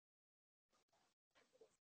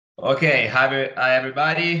Okay, hi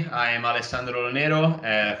everybody. I am Alessandro Lonero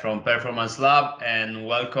from Performance Lab, and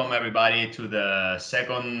welcome everybody to the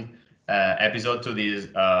second episode to this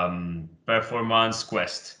Performance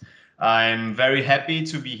Quest. I'm very happy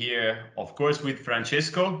to be here, of course, with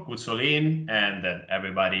Francesco Guzzolin, and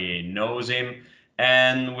everybody knows him,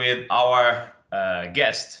 and with our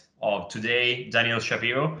guest of today, Daniel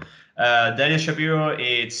Shapiro. Daniel Shapiro,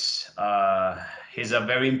 he's a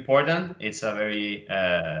very important. It's a very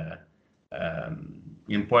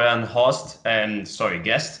important host and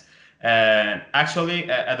guest. And actually,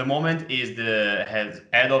 at the moment, is the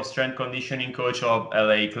head of strength conditioning coach of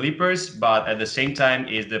LA Clippers, but at the same time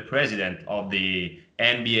is the president of the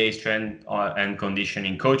NBA strength and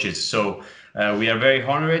conditioning coaches. So we are very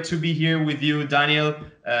honored to be here with you, Daniel.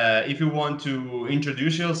 If you want to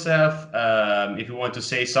introduce yourself, if you want to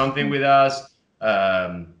say something with us,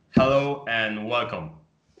 hello and welcome.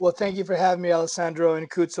 Well, thank you for having me, Alessandro, and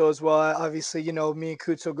Kutso as well. Obviously, me and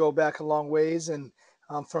Kutso go back a long ways, and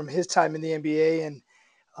from his time in the NBA. And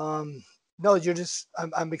um, no,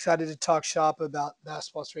 I'm excited to talk shop about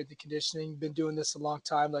basketball strength and conditioning. Been doing this a long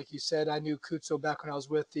time. Like you said, I knew Kutso back when I was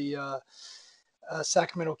with the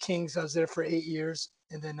Sacramento Kings. I was there for 8 years.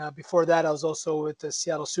 And then before that, I was also with the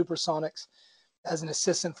Seattle Supersonics as an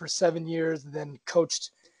assistant for 7 years, and then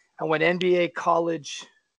coached. I went NBA, college,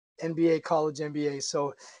 NBA.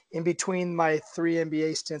 So in between my three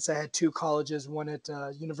NBA stints, I had two colleges, one at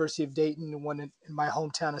University of Dayton and one in my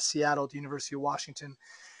hometown of Seattle at the University of Washington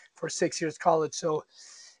for 6 years college. So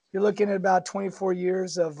you're looking at about 24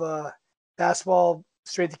 years of basketball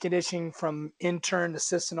strength and conditioning from intern,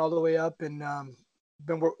 assistant, all the way up, and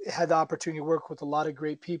had the opportunity to work with a lot of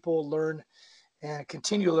great people, learn and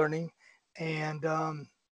continue learning, and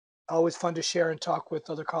always fun to share and talk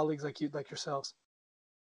with other colleagues like yourselves.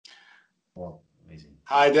 Well, amazing.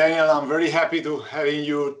 Hi, Daniel. I'm very happy to having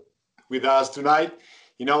you with us tonight.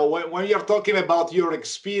 When you're talking about your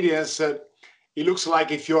experience, it looks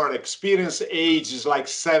like if your experience age is like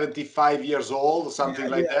 75 years old or something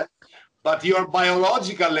like that, but your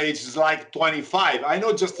biological age is like 25. I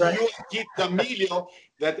know just Right. you and Kit D'Amelio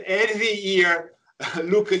that every year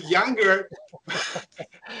look younger.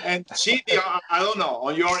 And Chidi, I don't know,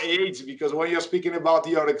 on your age, because when you're speaking about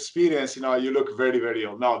your experience, you look very, very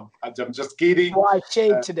old. No, I'm just kidding. Well, I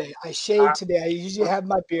shaved Uh, today. uh, I usually have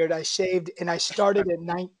my beard. I shaved, and I started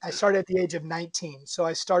at the age of 19, so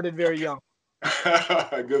I started very young.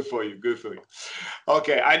 Good for you. Good for you.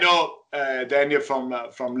 Okay, I know Daniel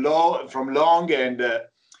from long, and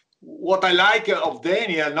what I like of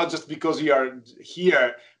Daniel, not just because you are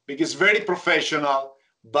here, because very professional,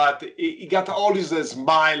 but he got always a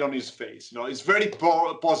smile on his face. He's very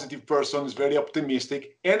positive person. He's very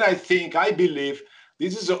optimistic, and I believe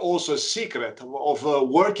this is also a secret of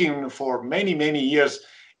working for many, many years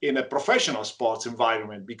in a professional sports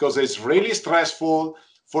environment, because it's really stressful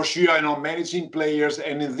for sure. Managing players,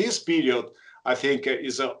 and in this period, I think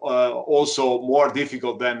is also more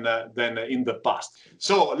difficult than in the past.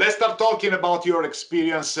 So let's start talking about your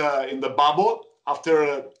experience in the bubble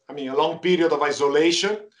after, a long period of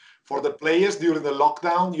isolation for the players during the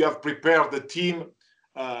lockdown. You have prepared the team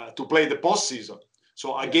to play the postseason.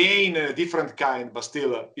 So again, a different kind, but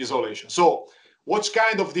still isolation. So what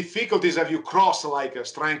kind of difficulties have you crossed, like a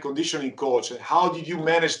strength conditioning coach? How did you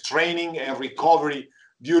manage training and recovery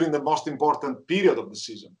during the most important period of the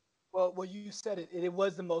season? Well, you said it. It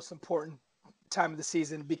was the most important time of the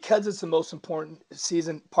season because it's the most important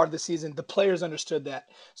part of the season. The players understood that,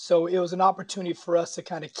 so it was an opportunity for us to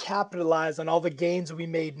kind of capitalize on all the gains we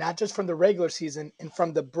made, not just from the regular season and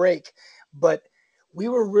from the break, but we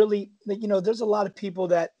were really, there's a lot of people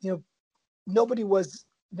that nobody was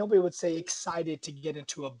nobody would say excited to get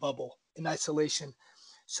into a bubble in isolation.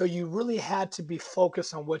 So you really had to be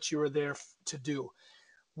focused on what you were there to do.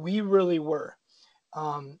 We really were.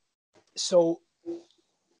 Um, so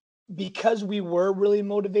because we were really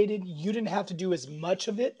motivated, you didn't have to do as much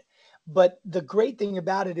of it. But the great thing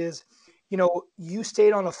about it is, you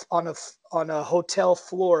stayed on a hotel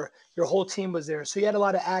floor. Your whole team was there, so you had a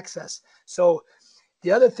lot of access. So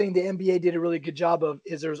the other thing the NBA did a really good job of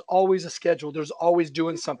is there's always a schedule. There's always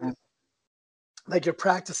doing something. Like you're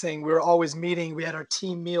practicing, we were always meeting. We had our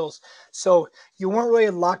team meals, so you weren't really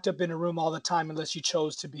locked up in a room all the time unless you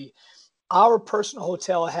chose to be. Our personal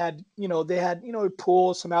hotel had, they had, a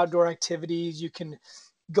pool, some outdoor activities. You can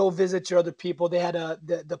go visit your other people. They had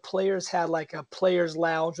the players had like a players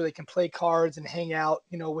lounge where they can play cards and hang out,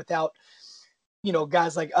 without,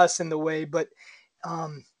 guys like us in the way. But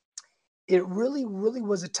um, it really, really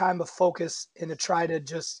was a time of focus and to try to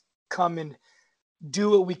just come and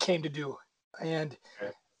do what we came to do. And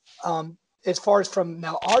um, as far as from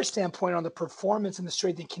now our standpoint on the performance and the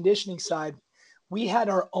strength and conditioning side, we had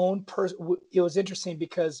our own it was interesting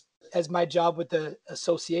because as my job with the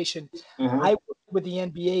association, Mhm. I worked with the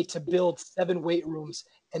NBA to build 7 weight rooms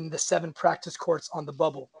and the 7 practice courts on the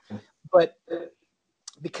bubble. But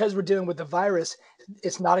because we're dealing with the virus,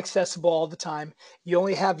 it's not accessible all the time. You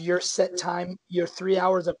only have your set time, your 3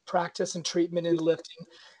 hours of practice and treatment and lifting.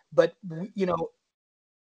 But you know,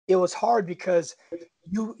 it was hard because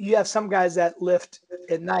you have some guys that lift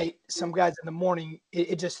at night, some guys in the morning.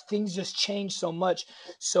 It just things just change so much.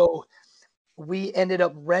 So we ended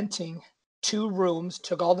up renting 2 rooms,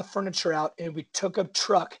 took all the furniture out, and we took a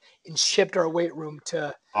truck and shipped our weight room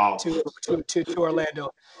to Wow. Orlando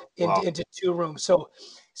Wow. into 2 rooms.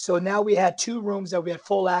 So now we had 2 rooms that we had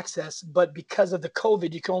full access, but because of the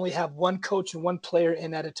COVID, you can only have 1 coach and 1 player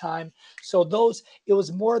in at a time. So it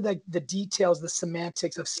was more the details, the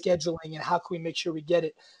semantics of scheduling and how can we make sure we get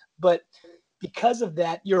it. But because of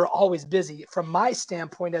that, you're always busy. From my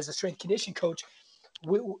standpoint as a strength conditioning coach,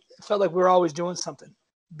 we felt like we were always doing something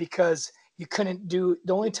because you couldn't do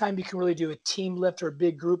the only time you can really do a team lift or a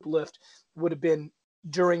big group lift would have been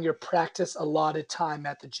during your practice allotted time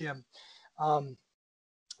at the gym.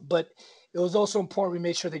 But it was also important we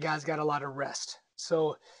made sure the guys got a lot of rest.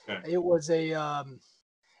 So it was you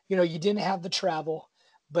didn't have the travel,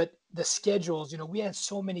 but the schedules, we had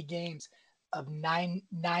so many games of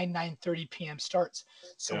 9:30 p.m. starts.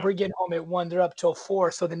 So we're getting home at 1, they're up till 4.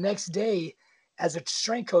 So the next day, as a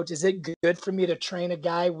strength coach, is it good for me to train a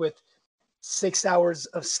guy with 6 hours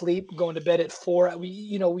of sleep, going to bed at 4?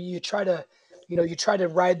 You try to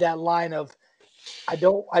ride that line of I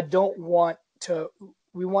don't want to.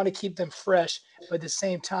 We want to keep them fresh, but at the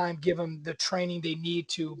same time, give them the training they need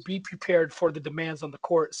to be prepared for the demands on the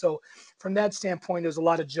court. So, from that standpoint, there's a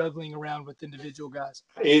lot of juggling around with individual guys.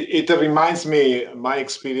 It reminds me my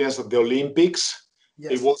experience at the Olympics.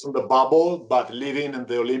 Yes. It wasn't the bubble, but living in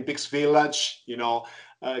the Olympics village,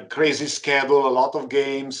 crazy schedule, a lot of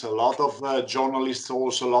games, a lot of journalists,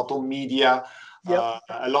 also a lot of media,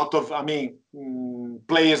 a lot of,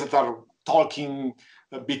 players that are talking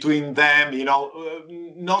between them,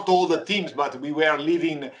 not all the teams, but we were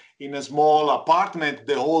living in a small apartment,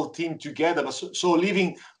 the whole team together. So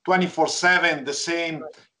living 24/7, the same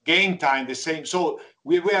game time, the same. So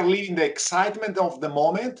we were living the excitement of the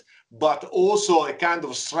moment, but also a kind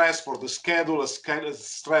of stress for the schedule, a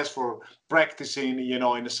stress for practicing,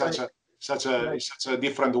 in such a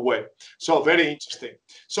different way. So very interesting.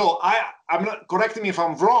 So I'm not, correct me if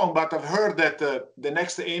I'm wrong, but I've heard that the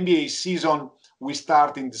next NBA season we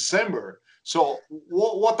start in December. So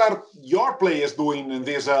what are your players doing in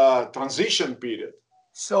this transition period?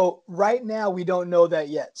 So right now we don't know that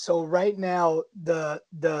yet. So right now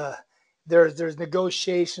there's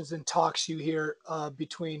negotiations and talks you hear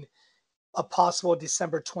between a possible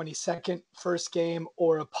December 22nd first game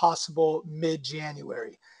or a possible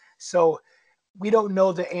mid-January. So we don't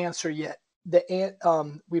know the answer yet.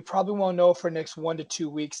 We probably won't know for next 1 to 2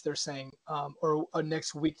 weeks, they're saying, or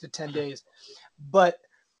next week to 10 days. But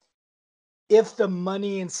if the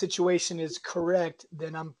money and situation is correct,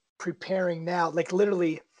 then I'm preparing now. Like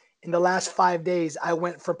literally in the last 5 days, I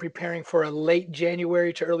went from preparing for a late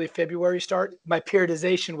January to early February start. My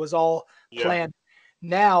periodization was all planned.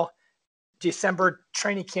 Now, December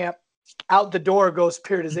training camp, out the door goes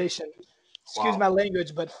periodization. Excuse my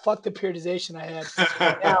language, but fuck the periodization I had.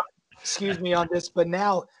 Now, excuse me on this, but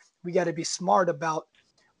now we got to be smart about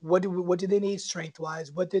what do they need strength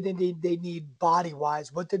wise? What do they need? They need body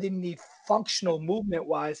wise. What do they need functional movement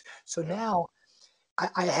wise? So now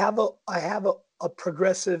I have a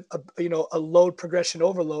progressive, a load progression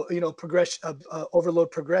overload,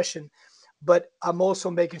 overload progression, but I'm also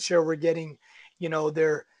making sure we're getting,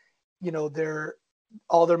 their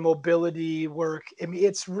all their mobility work. I mean,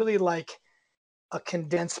 it's really like a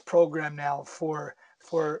condensed program now for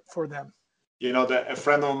them. A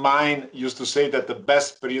friend of mine used to say that the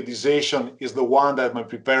best periodization is the one that I'm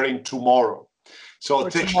preparing tomorrow. So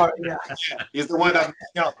tomorrow, is the one that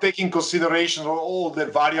taking consideration of all the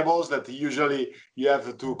variables that usually you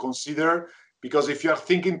have to consider. Because if you are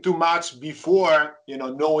thinking too much before,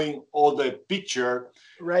 knowing all the picture,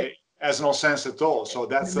 right, it has no sense at all. So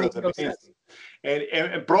that's the no thing.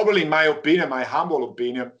 And probably, in my opinion, my humble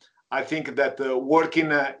opinion, I think that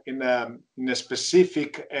working in a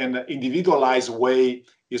specific and individualized way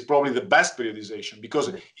is probably the best periodization, because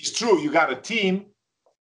it's true, you got a team,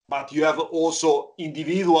 but you have also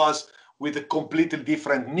individuals with completely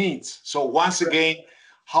different needs. So once again,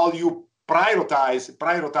 how you prioritize,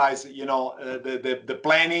 the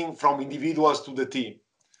planning from individuals to the team.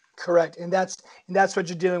 Correct, and that's what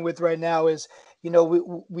you're dealing with right now. Is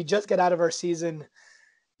we just got out of our season,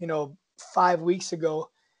 5 weeks ago,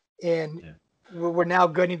 and Yeah. we're now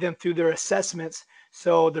getting them through their assessments.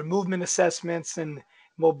 So their movement assessments and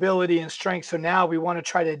mobility and strength. So now we want to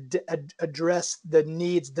try to address the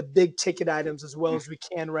needs, the big ticket items as well as we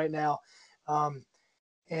can right now. Um,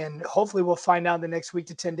 and hopefully we'll find out in the next week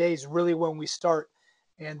to 10 days really when we start,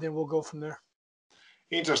 and then we'll go from there.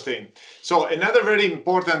 Interesting. So another very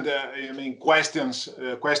important,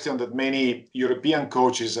 question that many European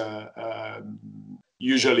coaches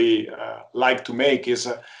usually like to make is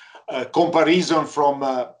a comparison from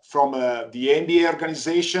the NBA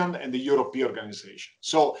organization and the European organization.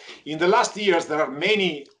 So in the last years, there are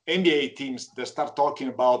many NBA teams that start talking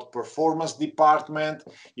about performance department.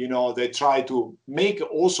 They try to make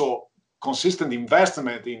also consistent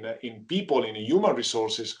investment in people, in human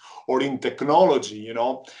resources, or in technology.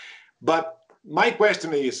 But my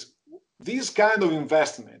question is, this kind of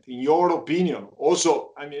investment, in your opinion,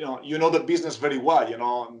 also, the business very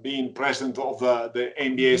well, being president of the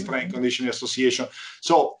NBA Strength Conditioning Association.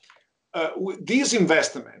 So this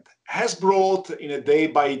investment has brought in a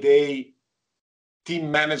day-by-day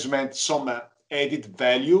team management some added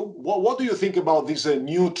value. What do you think about this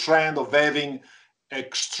new trend of having a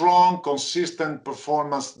strong, consistent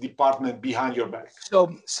performance department behind your back?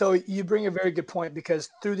 So you bring a very good point, because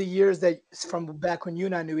through the years that from back when you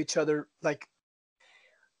and I knew each other, like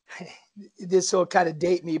this will kind of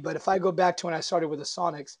date me, but if I go back to when I started with the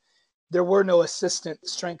Sonics, there were no assistant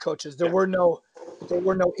strength coaches. There were no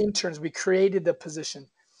interns. We created the position.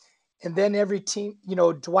 And then every team,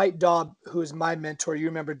 Dwight Daub, who is my mentor, you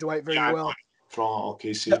remember Dwight very well. From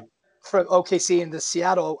OKC. From OKC in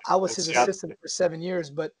Seattle. I was his assistant for 7 years,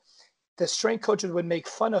 but the strength coaches would make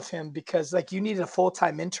fun of him because you needed a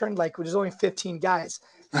full-time intern. There's only 15 guys.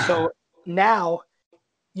 So now,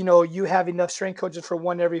 you have enough strength coaches for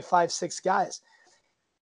one every 5-6 guys.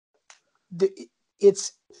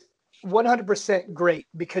 It's 100% great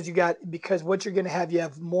because what you're going to have, you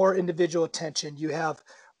have more individual attention. You have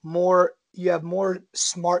more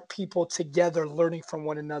smart people together learning from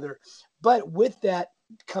one another. But with that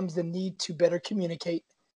comes the need to better communicate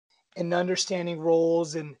and understanding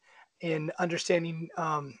roles and understanding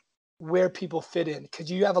where people fit in,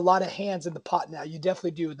 because you have a lot of hands in the pot now. You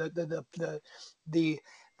definitely do. The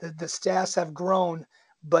staffs have grown,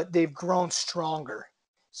 but they've grown stronger.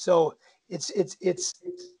 So it's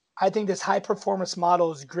I think this high performance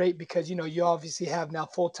model is great because you obviously have now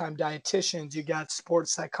full-time dietitians, you got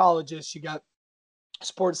sports psychologists, you got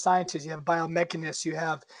sports scientists, you have biomechanists, you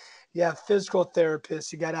have physical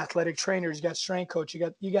therapists, you got athletic trainers, you got strength coach,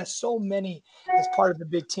 you got so many as part of the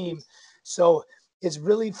big team. So it's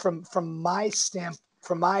really from my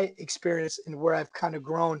experience and where I've kind of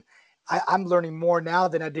grown, I'm learning more now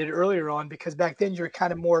than I did earlier on, because back then you're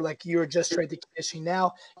kind of more like you were just strength and conditioning.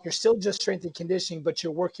 Now you're still just strength and conditioning, but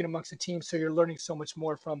you're working amongst a team. So you're learning so much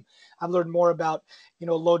more I've learned more about,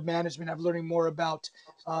 load management. I'm learning more about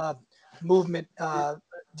movement,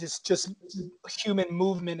 just human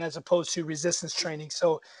movement as opposed to resistance training.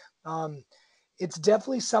 So it's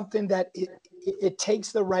definitely something that it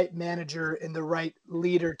takes the right manager and the right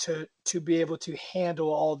leader to be able to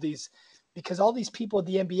handle all these, because all these people at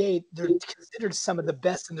the NBA, they're considered some of the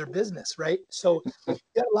best in their business, right? So you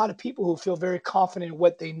got a lot of people who feel very confident in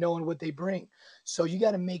what they know and what they bring. So you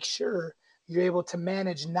got to make sure you're able to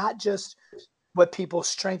manage not just what people's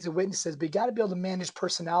strengths and weaknesses, but you got to be able to manage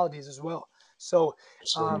personalities as well. So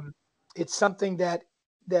it's something that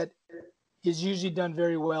is usually done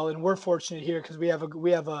very well, and we're fortunate here because we have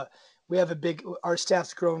a big. Our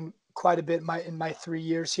staff's grown quite a bit in my 3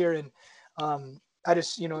 years here, and I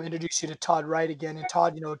just introduce you to Todd Wright again. And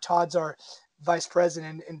Todd, Todd's our vice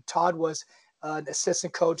president, and Todd was an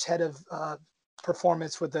assistant coach, head of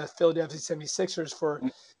performance with the Philadelphia 76ers for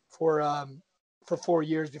 4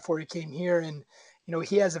 years before he came here. And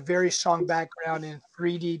he has a very strong background in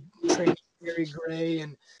 3D training, Gary Gray,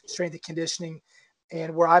 and strength and conditioning,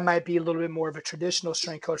 and where I might be a little bit more of a traditional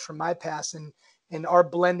strength coach from my past. And our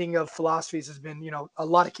blending of philosophies has been, a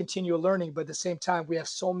lot of continual learning, but at the same time, we have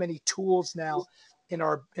so many tools now in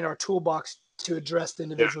our toolbox to address the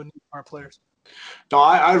individual needs of our players. No,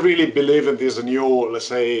 I really believe in this new, let's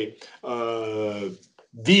say,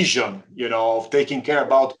 vision, of taking care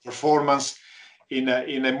about performance in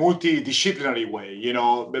a multidisciplinary way,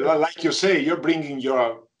 But like you say, you're bringing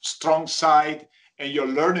your strong side and you're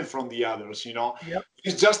learning from the others, Yep.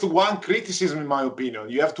 It's just one criticism, in my opinion.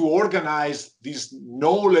 You have to organize this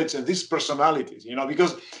knowledge and these personalities,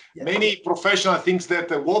 because many professionals think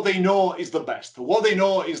that what they know is the best. What they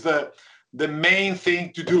know is the main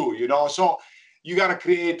thing to do, So you got to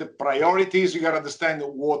create the priorities. You got to understand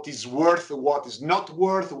what is worth, what is not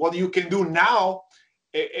worth, what you can do now,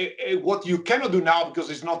 what you cannot do now because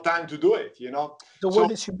it's not time to do it, you know? The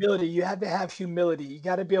word is humility. You have to have humility. You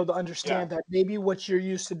got to be able to understand that maybe what you're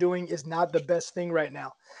used to doing is not the best thing right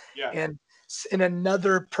now. Yeah. And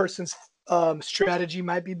another person's strategy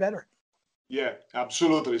might be better. Yeah,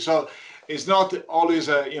 absolutely. So it's not always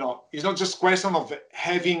it's not just question of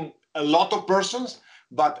having a lot of persons,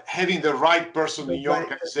 but having the right person in your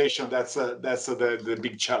organization. That's the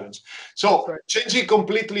big challenge. So changing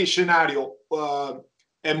completely scenario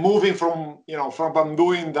and moving from I'm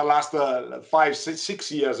doing the last 5,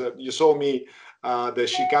 6 years. You saw me the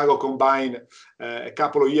Chicago Combine a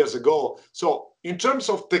couple of years ago. So in terms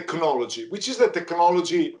of technology, which is the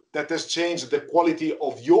technology that has changed the quality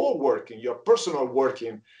of your working, your personal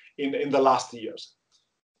working in the last years?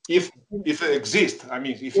 If it exists, I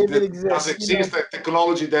mean, if it does exist, a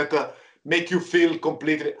technology that make you feel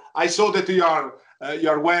completely. I saw that you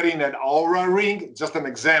are wearing an Aura ring. Just an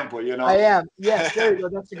example, you know. I am. Yes, there you go.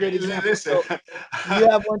 That's a great example. So you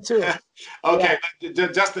have one too. Okay,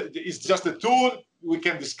 it's just a tool. We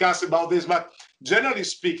can discuss about this, but generally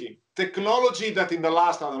speaking, technology that in the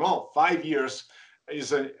last, I don't know, 5 years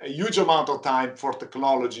is a huge amount of time for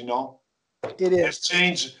technology, no? It is. Has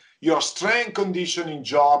changed your strength conditioning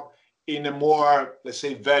job in a more, let's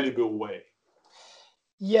say, valuable way.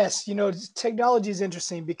 Yes, technology is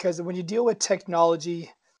interesting because when you deal with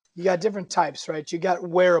technology, you got different types, right? You got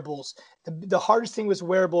wearables. The hardest thing with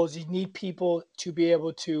wearables, you need people to be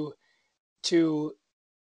able to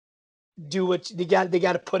do what they got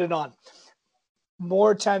to put it on.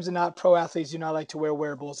 More times than not, pro athletes do not like to wear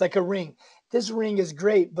wearables, like a ring. This ring is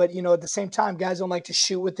great, but at the same time, guys don't like to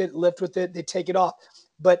shoot with it, lift with it. They take it off.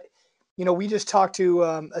 But we just talked to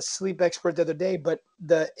a sleep expert the other day, but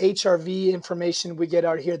the HRV information we get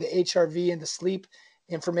out here, the HRV and the sleep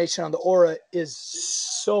information on the Aura is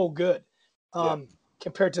so good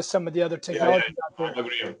compared to some of the other technologies out there. I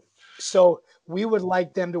agree. So we would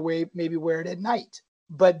like them to maybe wear it at night,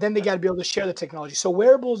 but then they got to be able to share the technology. So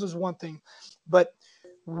wearables is one thing, but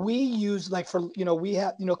we use we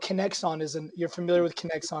have Kinexon you're familiar with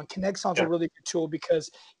Kinexon. Kinexon's a really good tool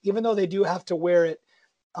because even though they do have to wear it,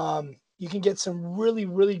 you can get some really,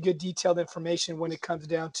 really good detailed information when it comes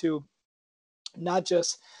down to not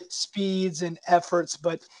just speeds and efforts,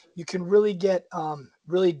 but you can really get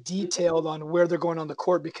really detailed on where they're going on the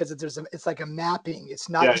court because it's like a mapping. It's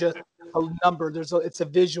not just a number. It's a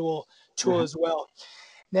visual tool as well.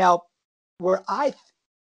 Now, where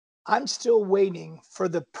I'm still waiting for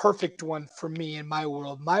the perfect one for me in my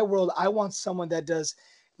world. My world, I want someone that does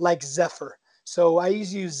like Zephyr. So I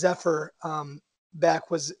used to use Zephyr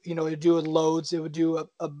back was, it would do loads. It would do it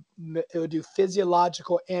would do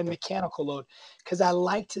physiological and mechanical load because I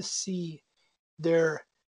like to see their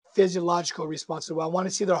physiological response. So I want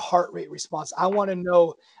to see their heart rate response. I want to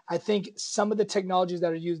know, I think some of the technologies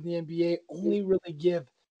that are used in the NBA only really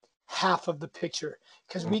give half of the picture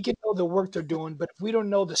because we can know the work they're doing, but if we don't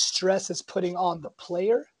know the stress it's putting on the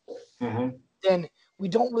player, then we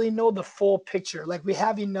don't really know the full picture. Like we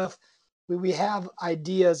have we have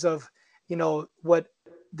ideas of, what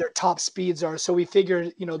their top speeds are. So we figure,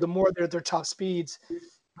 the more they're their top speeds,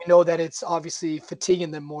 we know that it's obviously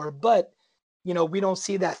fatiguing them more, but we don't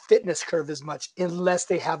see that fitness curve as much unless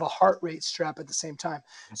they have a heart rate strap at the same time.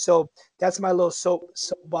 So that's my little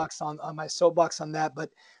soapbox on my soapbox on that. But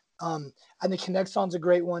I think Kinexon's a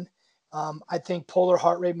great one. I think Polar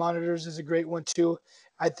heart rate monitors is a great one too.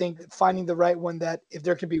 I think finding the right one that if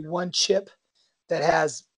there could be one chip that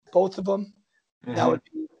has both of them, that would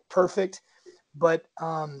be perfect. But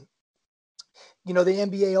the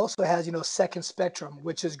NBA also has Second Spectrum,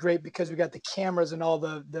 which is great because we got the cameras and all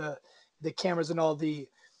the cameras and all the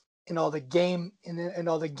game in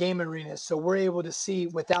all the game arenas. So we're able to see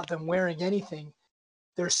without them wearing anything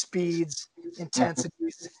their speeds,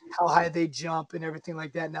 intensities, how high they jump, and everything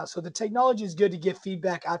like that now. So the technology is good to get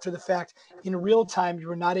feedback after the fact. In real time, you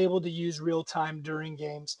were not able to use real time during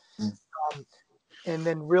games. And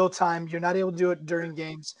then real time, you're not able to do it during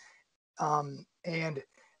games. And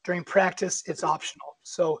during practice, it's optional.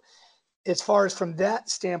 So as far as from that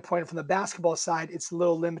standpoint, from the basketball side, it's a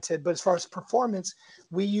little limited. But as far as performance,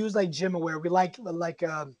 we use like GymAware.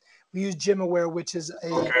 We use GymAware, which is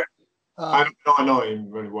I know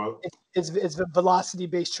him very well. It's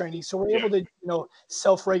velocity-based training, so we're able to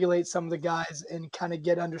self-regulate some of the guys and kind of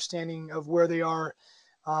get understanding of where they are.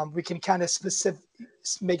 We can kind of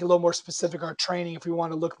make a little more specific our training if we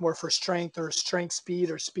want to look more for strength or strength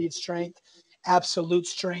speed or speed strength, absolute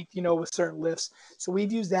strength, with certain lifts. So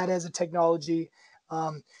we've used that as a technology.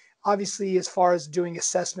 obviously, as far as doing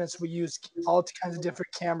assessments, we use all kinds of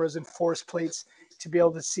different cameras and force plates to be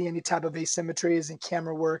able to see any type of asymmetries in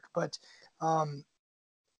camera work. But um,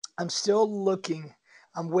 I'm still looking.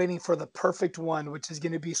 I'm waiting for the perfect one, which is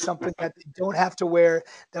going to be something that they don't have to wear,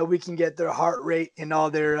 that we can get their heart rate and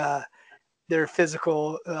all their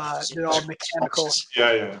physical, they're all mechanical,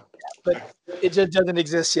 Yeah, yeah. but it just doesn't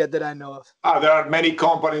exist yet that I know of. There are many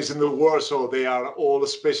companies in the world, so they are all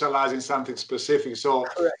specialized in something specific. So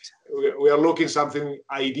Correct. we are looking something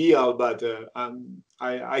ideal, but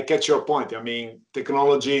I catch your point. I mean,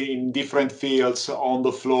 technology in different fields, on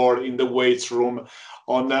the floor, in the weights room,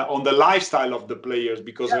 on the lifestyle of the players,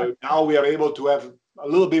 because now we are able to have a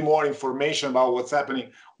little bit more information about what's happening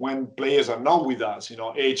when players are not with us. You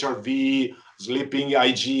know, HRV, sleeping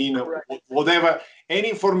hygiene, whatever. Any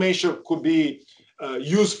information could be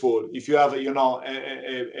useful if you have, you know,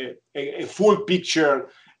 a full picture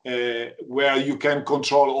where you can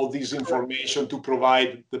control all this information to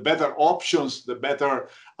provide the better options, the better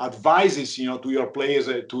advices, you know, to your players,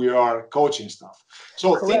 to your coaching staff.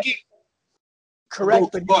 So Correct. thinking. Correct,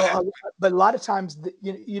 but Go ahead. but a lot of times,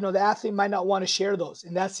 the athlete might not want to share those,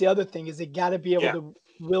 and that's the other thing, is they got to be able to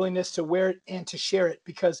willingness to wear it and to share it,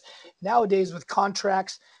 because nowadays with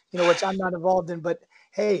contracts, which I'm not involved in, but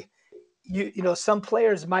hey, some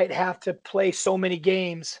players might have to play so many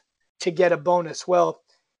games to get a bonus. Well,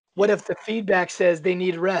 what if the feedback says they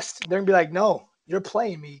need rest? They're gonna be like, no, you're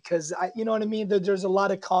playing me, because you know what I mean. There's a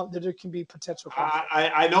lot of there can be potential.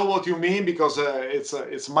 I know what you mean, because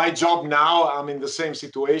it's my job now. I'm in the same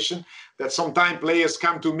situation, that sometimes players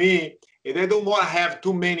come to me and they don't want to have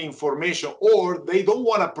too many information, or they don't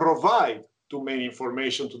want to provide too many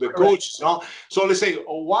information to the coaches. No? So let's say,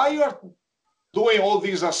 why you are doing all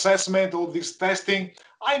this assessment, all this testing?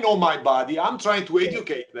 I know my body. I'm trying to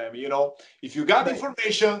educate them. If you got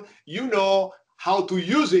information, you know how to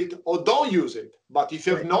use it or don't use it. But if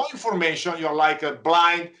you have no information, you're like a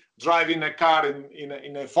blind driving a car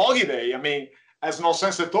in a foggy day. I mean, has no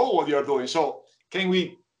sense at all what you're doing. So can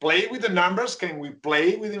we play with the numbers? Can we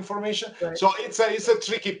play with information? So it's a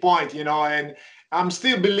tricky point, and I'm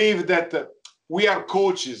still believe that we are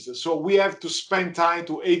coaches, so we have to spend time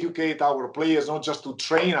to educate our players, not just to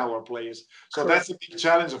train our players. So that's a big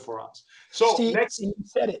challenge for us. So Steve, next, you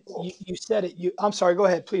said it. You said it. I'm sorry. Go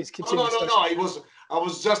ahead, please continue. No. I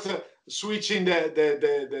was just switching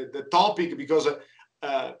the topic, because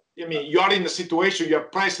I mean, you are in a situation. You are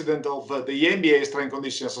president of the NBA Strength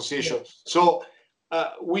Conditioning Association. So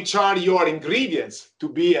which are your ingredients to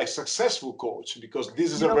be a successful coach? Because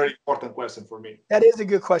this is a very important question for me. That is a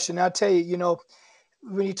good question. I'll tell you,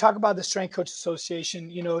 when you talk about the Strength Coach Association,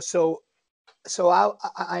 so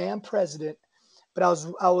I am president, but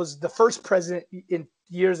I was the first president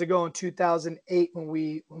years ago in 2008 when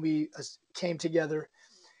we came together.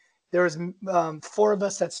 There was 4 of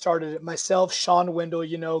us that started it: myself, Sean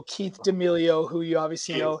Wendell, Keith D'Amelio, who you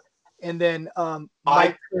obviously know, and then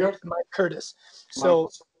Mike Curtis.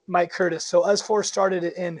 Mike Curtis. So us 4 started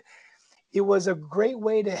it, and it was a great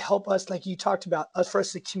way to help us, like you talked about, for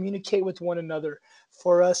us to communicate with one another,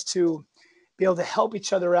 for us to be able to help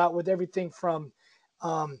each other out with everything from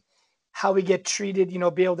how we get treated,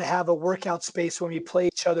 be able to have a workout space when we play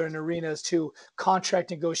each other in arenas, to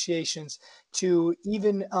contract negotiations, to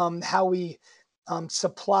even how we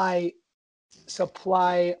supply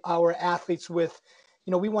our athletes with,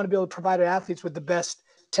 we want to be able to provide our athletes with the best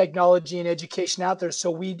technology and education out there.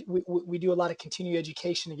 So we do a lot of continuing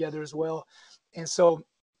education together as well. And so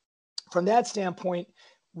from that standpoint,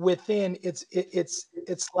 within it's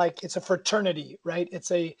like it's a fraternity, right?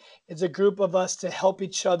 It's a group of us to help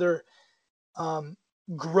each other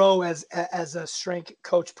grow as a strength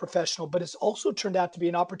coach professional. But it's also turned out to be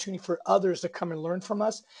an opportunity for others to come and learn from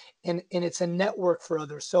us, and it's a network for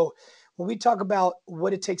others. So when we talk about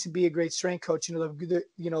what it takes to be a great strength coach,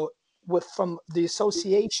 from the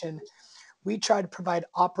association, we try to provide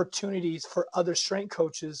opportunities for other strength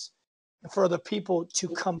coaches and for other people to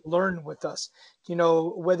come learn with us,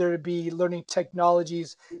 whether it be learning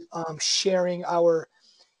technologies, sharing our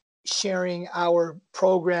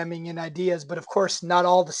programming and ideas, but of course not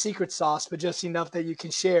all the secret sauce, but just enough that you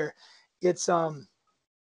can share. It's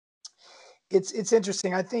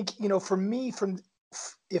interesting. I think, for me,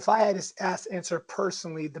 if I had to answer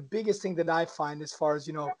personally, the biggest thing that I find as far as,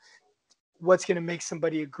 what's going to make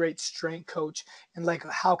somebody a great strength coach, and like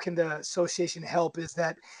how can the association help,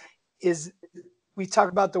 is we talk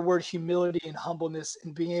about the word humility and humbleness,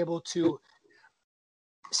 and being able to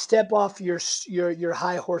step off your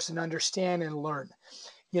high horse and understand and learn.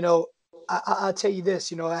 I'll tell you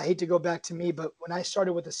this, I hate to go back to me, but when I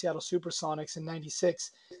started with the Seattle Supersonics in '96,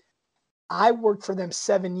 I worked for them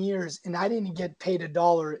 7 years and I didn't get paid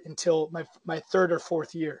 $1 until my third or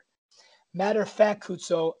fourth year. Matter of fact,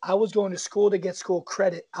 Kutso, I was going to school to get school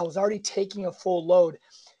credit. I was already taking a full load.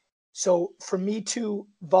 So for me to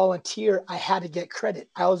volunteer, I had to get credit.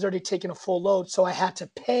 I was already taking a full load, so I had to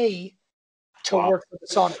pay to work for the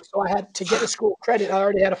Sonics. So I had to get a school credit. I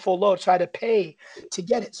already had a full load, so I had to pay to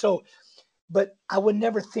get it. So, but I would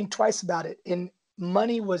never think twice about it. And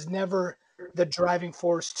money was never the driving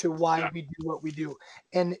force to why we do what we do.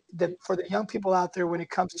 And for the young people out there, when it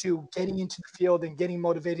comes to getting into the field and getting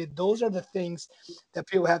motivated, those are the things that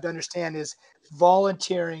people have to understand is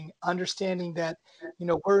volunteering, understanding that,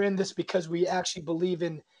 we're in this because we actually believe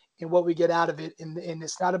in what we get out of it. And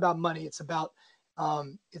it's not about money. It's about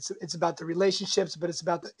it's about the relationships, but it's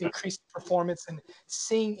about the increased performance and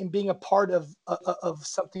seeing and being a part of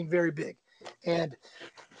something very big. And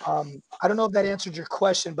I don't know if that answered your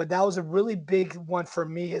question, but that was a really big one for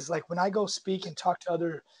me. Is like when I go speak and talk to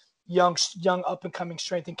other young up and coming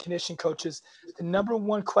strength and conditioning coaches, the number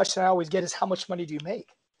one question I always get is, how much money do you make?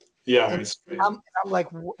 Yeah, and it's I'm like,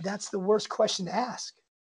 that's the worst question to ask.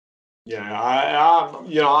 Yeah,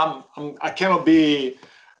 I cannot be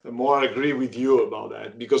more agree with you about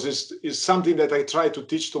that, because it's something that I try to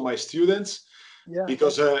teach to my students. Yeah.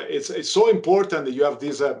 Because it's so important that you have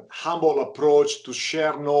this humble approach to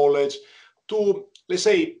share knowledge, to, let's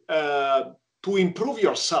say, to improve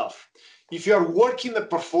yourself. If you are working the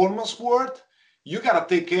performance world, you gotta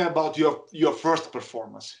take care about your first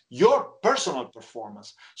performance, your personal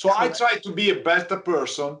performance. So Correct. I try to be a better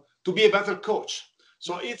person, to be a better coach.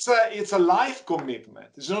 So it's a life commitment.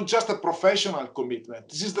 It's not just a professional commitment.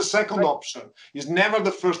 This is the second option. It's never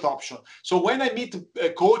the first option. So when I meet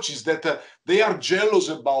coaches that they are jealous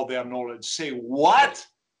about their knowledge, say, what?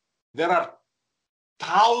 There are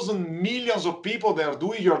thousands, millions of people that are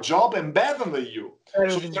doing your job and better than you.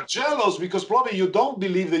 So you're jealous because probably you don't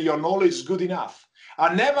believe that your knowledge is good enough.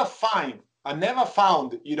 I never found,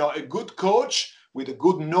 a good coach with a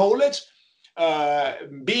good knowledge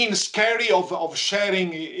being scary of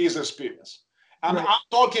sharing his experience. I'm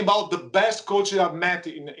talking about the best coaches I've met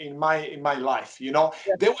in my life.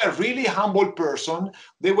 They were really humble person.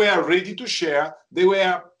 They were ready to share. They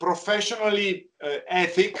were professionally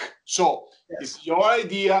ethic. So if your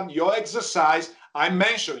idea, your exercise, I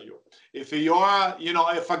mention you. If you are,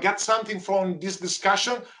 if I get something from this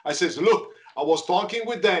discussion, I says, look, I was talking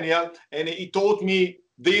with Daniel and he taught me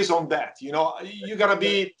this on that. You gotta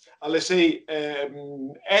be, let's say,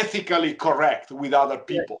 ethically correct with other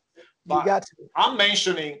people. But I'm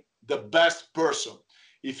mentioning the best person.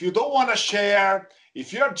 If you don't want to share,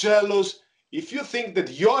 if you're jealous, if you think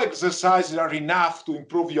that your exercises are enough to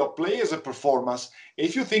improve your players' performance,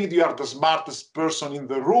 if you think you are the smartest person in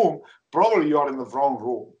the room, probably you are in the wrong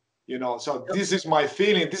room. So this is my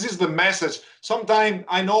feeling. This is the message. Sometimes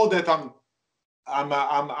I know that I'm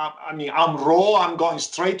raw. I'm going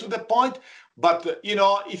straight to the point. But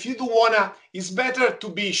if you don't wanna, it's better to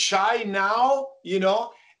be shy now,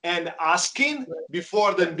 and asking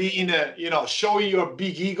before than being, showing your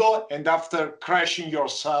big ego and after crashing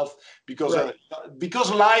yourself because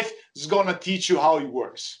life is gonna teach you how it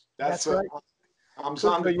works. That's right. I'm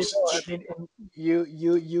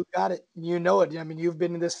you got it. You know it. I mean, you've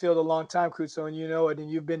been in this field a long time, Kutso, and you know it.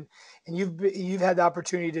 And you've had the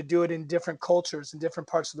opportunity to do it in different cultures in different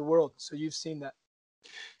parts of the world. So you've seen that.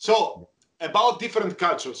 So about different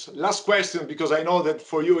cultures. Last question, because I know that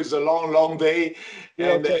for you is a long, long day,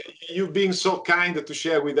 and you've been so kind to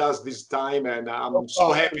share with us this time, and I'm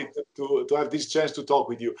so happy to have this chance to talk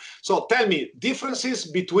with you. So tell me, differences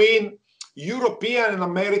between European and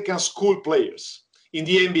American school players in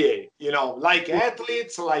the NBA, like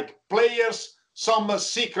athletes, like players, some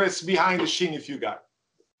secrets behind the scene if you got.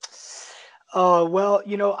 Well,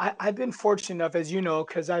 I've been fortunate enough, as you know,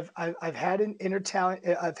 because I've had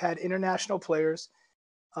I've had international players.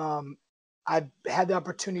 I've had the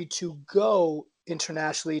opportunity to go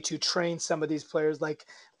internationally to train some of these players, like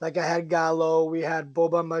I had Gallo, we had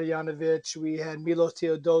Boban Marjanovic, we had Milos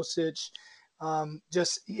Teodosic,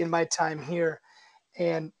 just in my time here.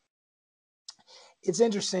 And it's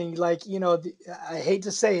interesting, like, I hate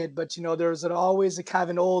to say it, but, there's always a kind of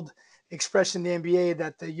an old expression in the NBA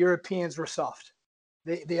that the Europeans were soft.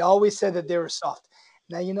 They always said that they were soft.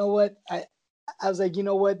 Now, you know what? I was like,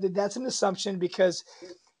 that's an assumption because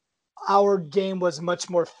our game was much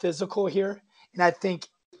more physical here. And I think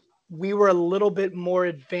we were a little bit more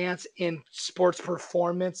advanced in sports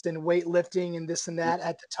performance and weightlifting and this and that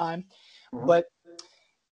at the time. But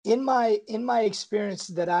in my experience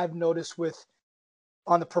that I've noticed with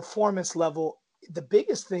on the performance level, the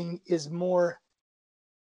biggest thing is more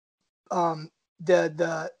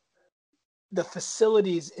the the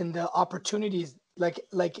facilities and the opportunities,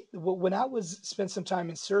 when I was spent some time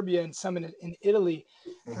in Serbia and some in Italy,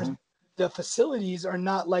 Mhm. the facilities are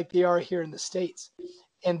not like they are here in the States,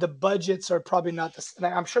 and the budgets are probably not the. And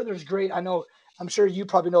I'm sure there's great. I'm sure you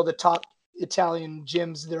probably know the top Italian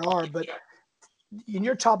gyms there are, but in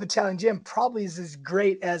your top Italian gym probably is as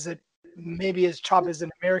great as it maybe as top as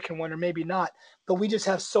an American one, or maybe not. But we just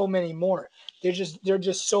have so many more. They're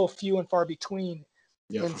just so few and far between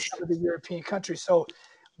Yeah, in for some sure. of the European countries. So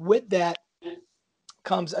with that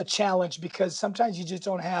comes a challenge, because sometimes you just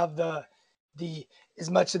don't have the as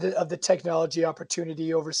much of the technology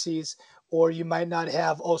opportunity overseas, or you might not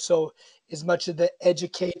have also as much of the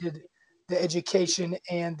education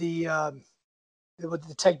and with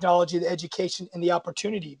the technology, the education, and the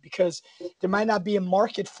opportunity, because there might not be a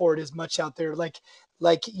market for it as much out there.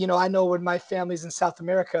 I know when my family's in South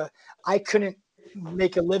America, I couldn't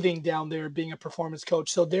make a living down there being a performance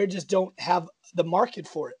coach, so they just don't have the market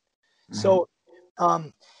for it. Mhm. So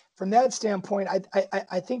um, from that standpoint,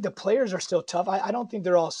 I think the players are still tough. I don't think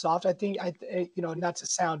they're all soft. I think not to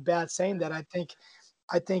sound bad saying that. I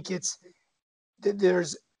think it's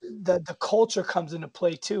there's the culture comes into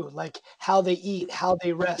play too, like how they eat, how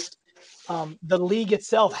they rest, the league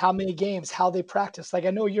itself, how many games, how they practice. Like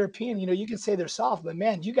I know European, you can say they're soft, but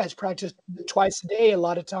man, you guys practice twice a day a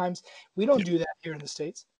lot of times. We don't do that here in the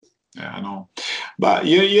States. Yeah, I know. But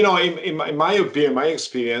in my opinion, my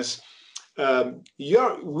experience,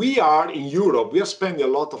 we are in Europe. We are spending a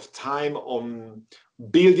lot of time on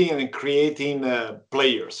building and creating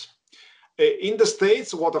players. In the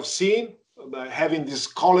States, what I've seen, having this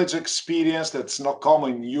college experience that's not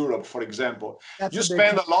common in Europe, for example, That's you a big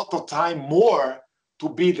spend a lot of time more to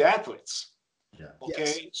build athletes. Yeah. yes.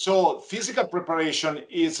 Okay, so physical preparation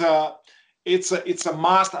is it's a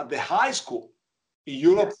must at the high school. In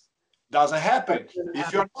Europe, Yes. doesn't happen. Doesn't If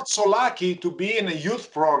happen. you're not so lucky to be in a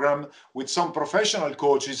youth program with some professional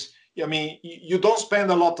coaches, I mean, you don't spend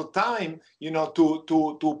a lot of time,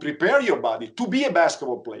 to prepare your body to be a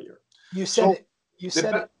basketball player. You said So it. You the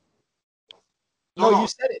said it. no, No, you no,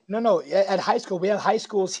 said it. No, no. At high school, we have high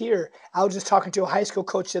schools here. I was just talking to a high school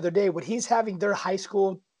coach the other day. What he's having their high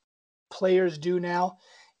school players do now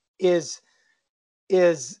is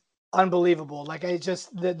is unbelievable. Like I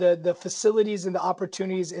just the facilities and the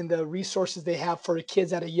opportunities and the resources they have for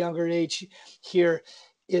kids at a younger age here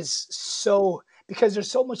is so, because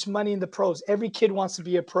there's so much money in the pros. Every kid wants to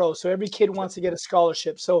be a pro, so every kid wants to get a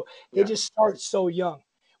scholarship. So they yeah, just start so young,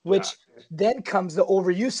 yeah, which then comes the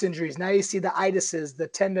overuse injuries. Now you see the itises, the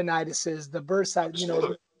tendonitises, the bursite.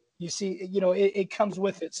 absolutely. You see, it comes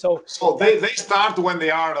with it. So So that's they start when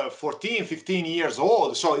they are 14, 15 years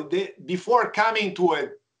old. So before coming to a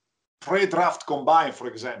pre-draft combine, for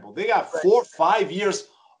example, they have right. 4, 5 years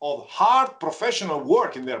of hard professional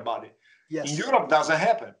work in their body. In Yes, Europe, doesn't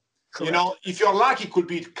happen. correct. If you're lucky, it could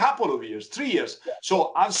be a couple of years, 3 years. Yeah.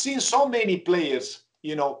 So I've seen so many players,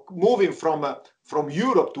 moving from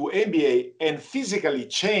Europe to NBA and physically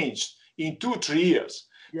changed in 2, 3 years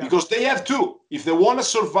Yeah. because they have to. If they want to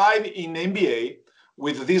survive in NBA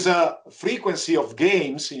with this frequency of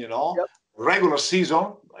games, Yep. regular season,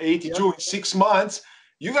 Yep. 82 in 6 months,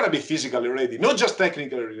 you got to be physically ready, not just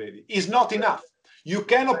technically ready. It's not Right. enough. You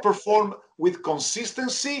cannot perform with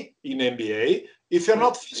consistency in NBA if you're Right.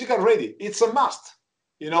 not physically ready. It's a must.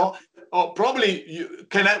 Yep. Probably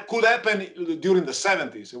could happen during the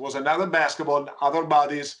 70s. It was another basketball, other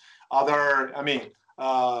bodies,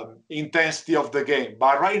 intensity of the game.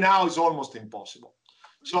 But right now, it's almost impossible.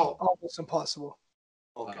 So, Almost impossible.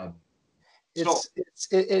 okay. Um, So, It's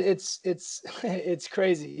it's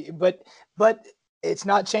crazy, but it's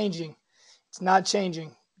not changing. It's not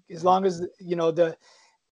changing as long as the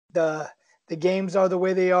the games are the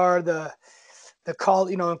way they are.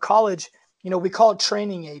 In college, we call it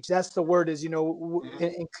training age. That's the word is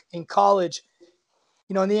mhm. in college.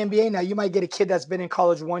 In the NBA now, you might get a kid that's been in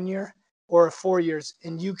college 1 year or 4 years,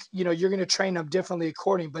 and you're going to train them differently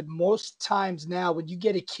according. But most times now, when you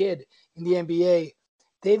get a kid in the NBA,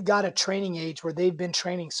 they've got a training age where they've been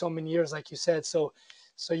training so many years, like you said. So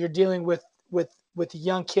you're dealing with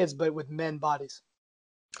young kids, but with men bodies.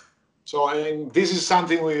 And this is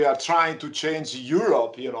something we are trying to change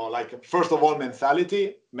Europe, like first of all,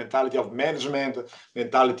 mentality of management,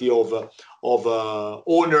 mentality of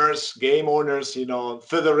owners, game owners,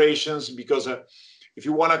 federations, because if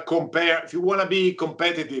you want to compare, if you want to be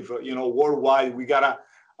competitive, worldwide, we gotta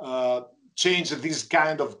change this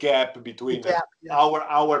kind of gap The between gap, yeah,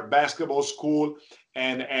 our basketball school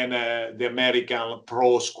and the American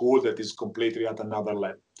pro school that is completely at another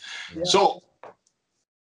level. yeah. So,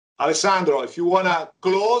 Alessandro, if you want to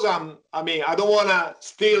close, I don't want to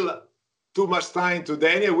steal too much time to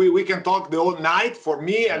Daniel. We can talk the whole night for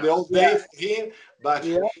me and the whole day for him. But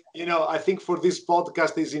I think for this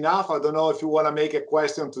podcast is enough. I don't know if you want to make a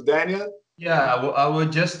question to Daniel. Yeah, I would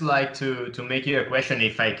just like to make you a question,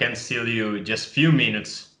 if I can steal you just few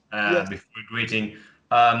minutes before greeting,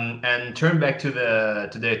 and turn back to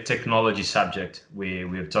the technology subject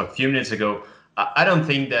we've talked a few minutes ago. I don't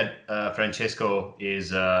think that Francesco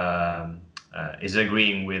is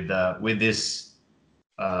agreeing with this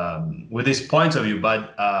point of view,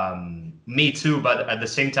 but me too. But at the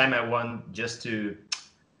same time, I want just to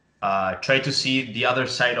try to see the other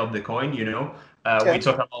side of the coin. We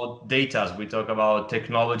talk about data, we talk about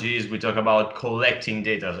technologies, we talk about collecting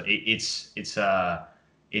data. It's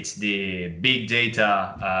the big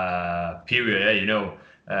data period,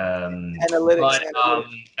 Analytics. But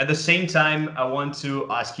at the same time, I want to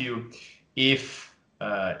ask you if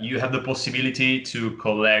you have the possibility to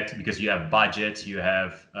collect, because you have budget, you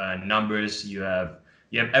have numbers, you have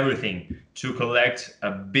everything to collect a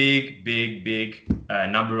big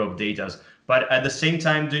number of data. But at the same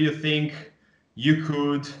time, do you think you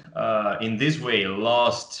could, in this way,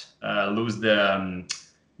 lose the,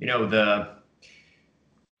 we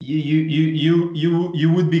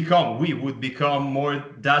would become more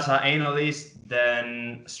data analysts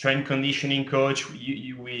than strength conditioning coach.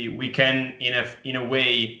 We can, in a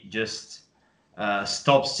way, just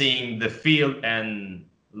stop seeing the field and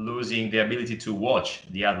losing the ability to watch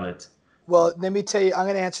the athlete. Well, let me tell you, I'm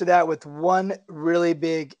going to answer that with one really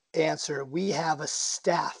big answer. We have a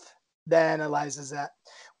staff that analyzes that.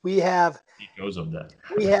 We have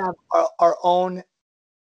our own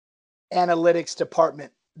analytics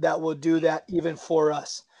department that will do that even for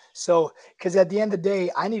us. So, because at the end of the day,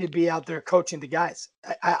 I need to be out there coaching the guys.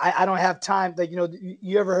 I don't have time. Like,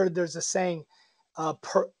 you ever heard there's a saying,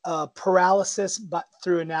 paralysis but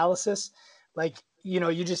through analysis? Like,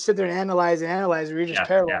 you just sit there and analyze, or you're just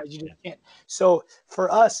paralyzed. You just can't. So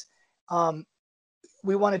for us,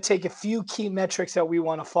 we want to take a few key metrics that we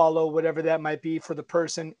want to follow, whatever that might be for the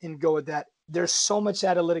person, and go with that. There's so much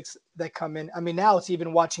analytics that come in. I mean, now it's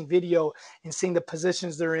even watching video and seeing the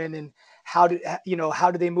positions they're in and how do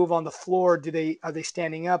they move on the floor? Are they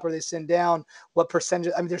standing up? Are they sitting down? What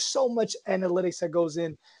percentage? I mean, there's so much analytics that goes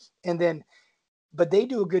in, but they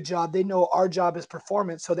do a good job. They know our job is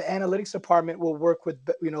performance. So the analytics department will work with,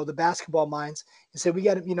 the basketball minds and say, we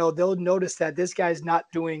got to, they'll notice that this guy's not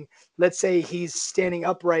doing, let's say he's standing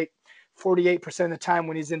upright 48% of the time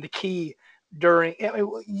when he's in the key during,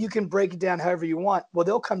 you can break it down however you want. Well,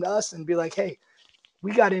 they'll come to us and be like, hey,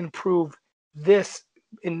 we got to improve this,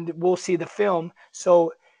 and we'll see the film.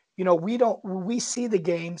 So, we see the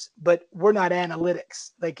games, but we're not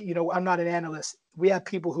analytics. Like, I'm not an analyst. We have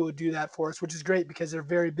people who would do that for us, which is great because they're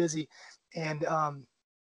very busy, and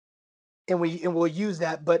we'll use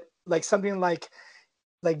that. But like something like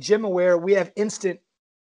GymAware, we have instant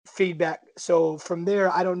feedback. So from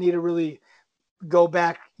there, I don't need to really go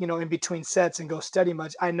back, in between sets and go study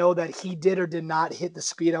much. I know that he did or did not hit the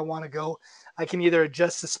speed I want to go. I can either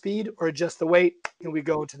adjust the speed or adjust the weight, and we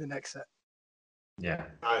go to the next set. Yeah.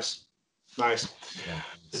 Nice. Yeah.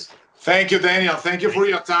 Thank you, Daniel. Thank you for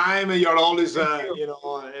your time. You're always, a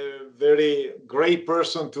very great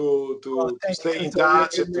person to stay in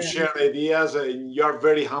touch and to share ideas. And you're a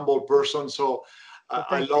very humble person. So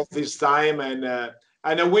I love this time, and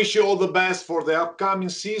I wish you all the best for the upcoming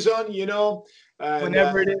season. And,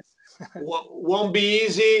 whenever it is. Won't be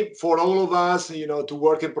easy for all of us, to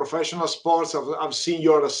work in professional sports. I've seen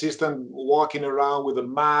your assistant walking around with a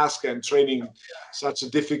mask and training such a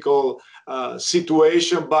difficult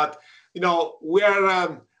situation. But we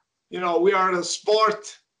are a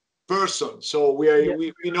sport person, so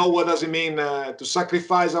we know what does it mean to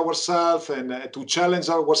sacrifice ourselves and to challenge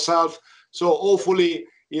ourselves. So hopefully,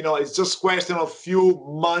 it's just question of few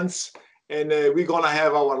months, and we're gonna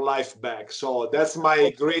have our life back. So that's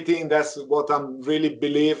my greeting. That's what I really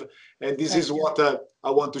believe, and this is what I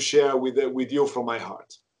want to share with you from my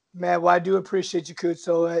heart. Man, well, I do appreciate you, Coot.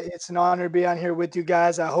 So it's an honor to be on here with you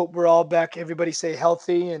guys. I hope we're all back. Everybody stay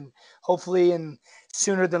healthy, and hopefully, and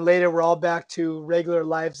sooner than later, we're all back to regular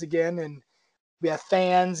lives again, and we have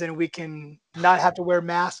fans, and we can not have to wear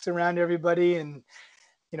masks around everybody, and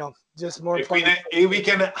just more important. We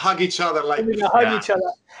can hug each other like we can hug each other.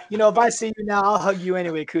 If I see you now, I'll hug you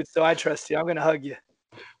anyway, Coot. So I trust you. I'm going to hug you.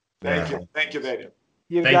 Thank you, Daniel.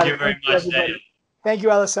 Thank you very much, Daniel. Thank you,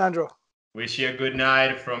 Alessandro. Wish you a good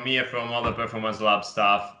night from me and from all the Performance Lab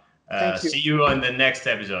staff. See you on the next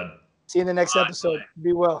episode. See you in the next episode. Bye.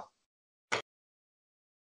 Be well.